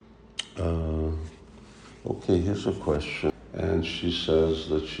Uh, okay, here's a question. And she says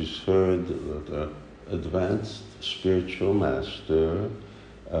that she's heard that an advanced spiritual master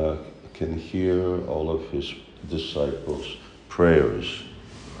uh, can hear all of his disciples' prayers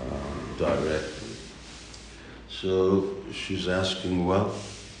directly. So she's asking, well,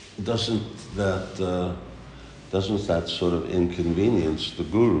 doesn't that doesn't that sort of inconvenience the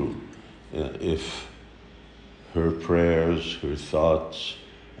guru if her prayers, her thoughts,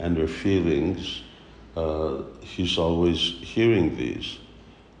 and her feelings, he's always hearing these?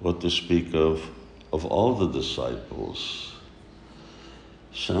 What to speak of all the disciples?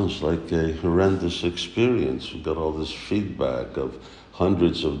 Sounds like a horrendous experience. We got all this feedback of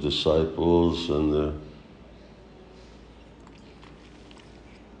hundreds of disciples, and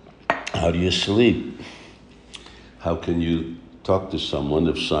how do you sleep? How can you talk to someone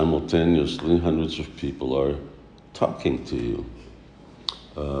if simultaneously hundreds of people are talking to you?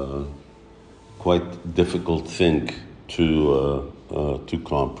 Quite difficult thing to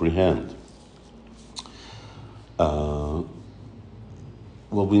comprehend. Well,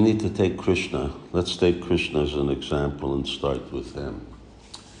 we need to take Krishna. Let's take Krishna as an example and start with him.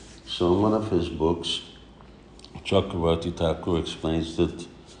 So in one of his books, Chakravarti Thakur explains that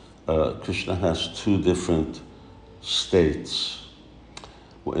Krishna has two different states.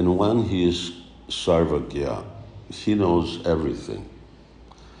 In one, he is Sarvagya. He knows everything.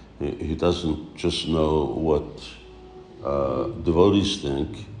 He doesn't just know what devotees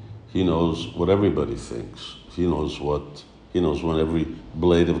think. He knows what everybody thinks. He knows when every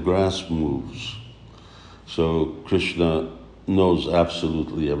blade of grass moves. So Krishna knows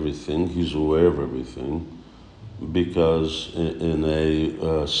absolutely everything. He's aware of everything because, in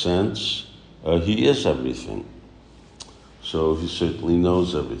a sense, he is everything. So he certainly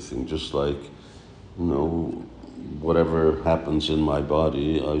knows everything, just like, whatever happens in my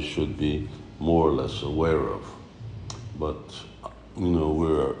body, I should be more or less aware of. But,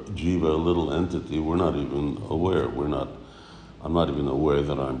 we're a jiva, a little entity, we're not even aware. I'm not even aware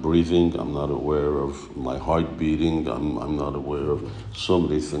that I'm breathing. I'm not aware of my heart beating. I'm not aware of so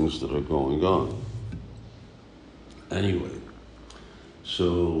many things that are going on. Anyway,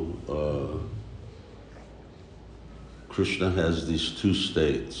 so Krishna has these two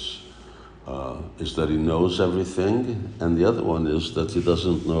states. Is that he knows everything, and the other one is that he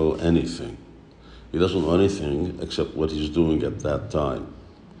doesn't know anything. He doesn't know anything except what he's doing at that time.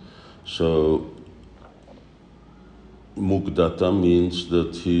 So Mugdata means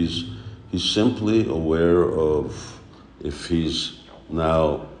that he's simply aware of if he's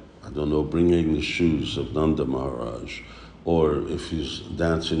now, bringing the shoes of Nanda Maharaj, or if he's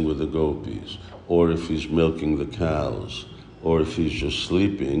dancing with the gopis, or if he's milking the cows, or if he's just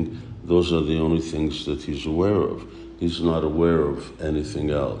sleeping. Those are the only things that he's aware of. He's not aware of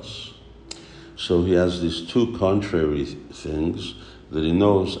anything else. So he has these two contrary things, that he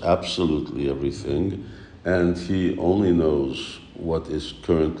knows absolutely everything, and he only knows what is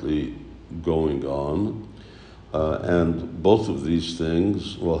currently going on. And both of these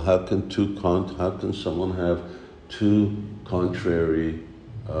things, well, how can someone have two contrary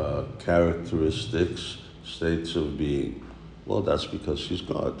characteristics, states of being? Well, that's because he's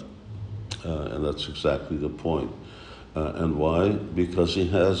God. And that's exactly the point. And why? Because he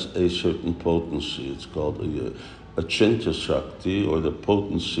has a certain potency. It's called a Chinta Shakti, or the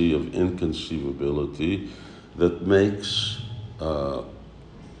potency of inconceivability, that makes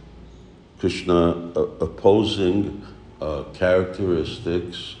Krishna opposing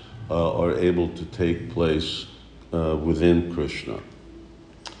characteristics are able to take place within Krishna.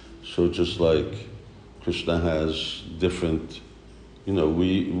 So just like Krishna has different,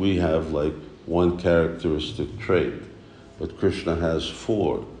 we have like one characteristic trait, but Krishna has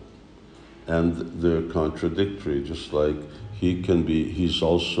four, and they're contradictory. Just like he's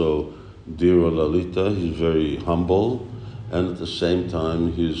also Dhira Lalita, he's very humble, and at the same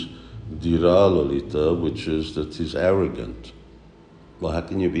time he's Dhira Lalita, which is that he's arrogant. Well, how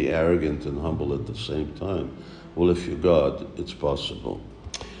can you be arrogant and humble at the same time? Well, if you're God, it's possible.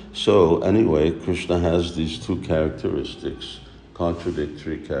 So anyway, Krishna has these two characteristics,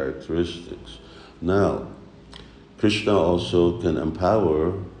 contradictory characteristics. Now, Krishna also can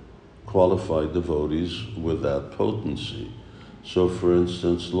empower qualified devotees with that potency. So for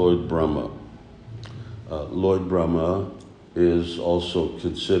instance, Lord Brahma. Lord Brahma is also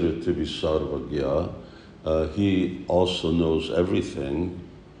considered to be Sarvagya. He also knows everything.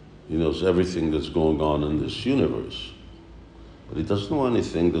 He knows everything that's going on in this universe. But he doesn't know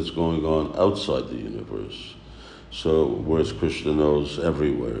anything that's going on outside the universe. So, whereas Krishna knows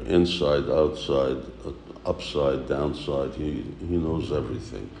everywhere, inside, outside, upside, downside, he knows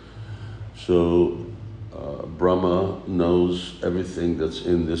everything. So Brahma knows everything that's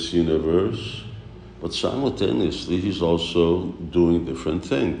in this universe, but simultaneously he's also doing different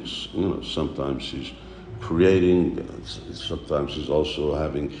things. Sometimes he's creating, sometimes he's also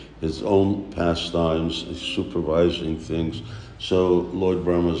having his own pastimes, he's supervising things. So Lord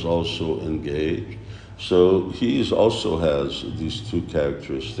Brahma is also engaged. So he also has these two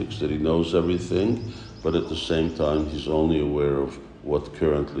characteristics, that he knows everything, but at the same time he's only aware of what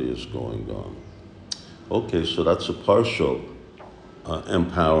currently is going on. Okay, so that's a partial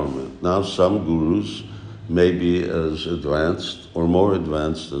empowerment. Now some gurus may be as advanced or more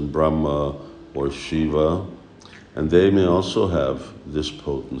advanced than Brahma or Shiva, and they may also have this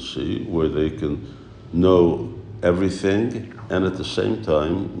potency where they can know everything, and at the same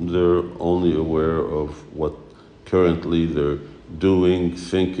time they're only aware of what currently they're doing,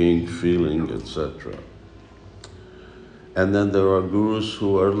 thinking, feeling, etc. And then there are gurus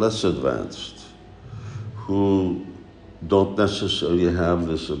who are less advanced, who don't necessarily have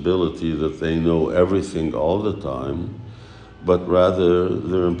this ability that they know everything all the time, but rather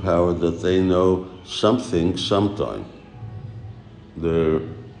they're empowered that they know something sometime. They're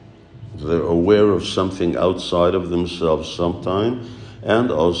aware of something outside of themselves sometime,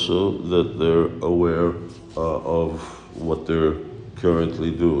 and also that they're aware of what they're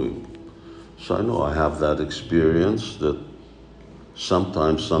currently doing. So I know I have that experience that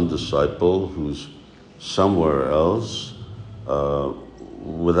sometimes some disciple who's somewhere else,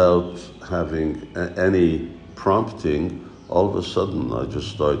 without having any prompting, all of a sudden I just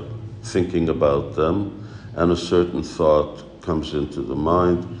start thinking about them, and a certain thought comes into the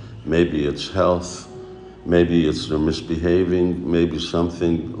mind. Maybe it's health, maybe it's they're misbehaving, maybe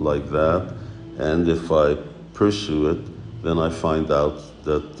something like that. And if I pursue it, then I find out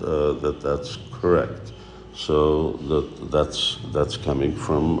that that's correct. So that's coming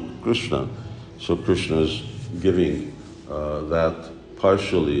from Krishna. So Krishna is giving that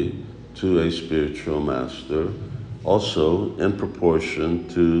partially to a spiritual master, also in proportion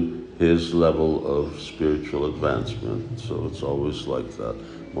to his level of spiritual advancement. So it's always like that.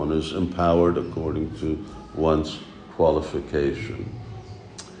 One is empowered according to one's qualification.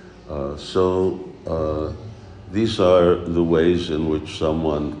 These are the ways in which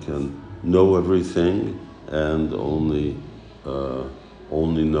someone can know everything and only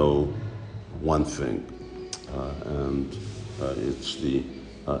know one thing, and it's the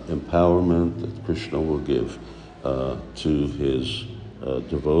empowerment that Krishna will give to his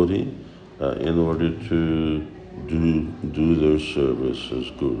devotee in order to do their service as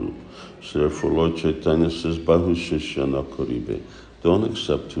guru. So therefore Lord Chaitanya says, Bahu Shishya na karibe. Don't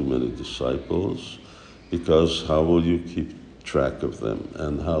accept too many disciples, because how will you keep track of them?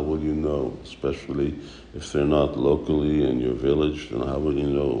 And how will you know, especially if they're not locally in your village, then how will you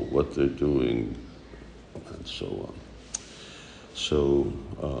know what they're doing, and so on. So,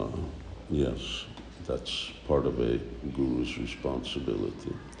 yes, that's part of a guru's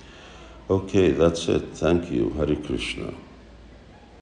responsibility. Okay, that's it. Thank you. Hare Krishna.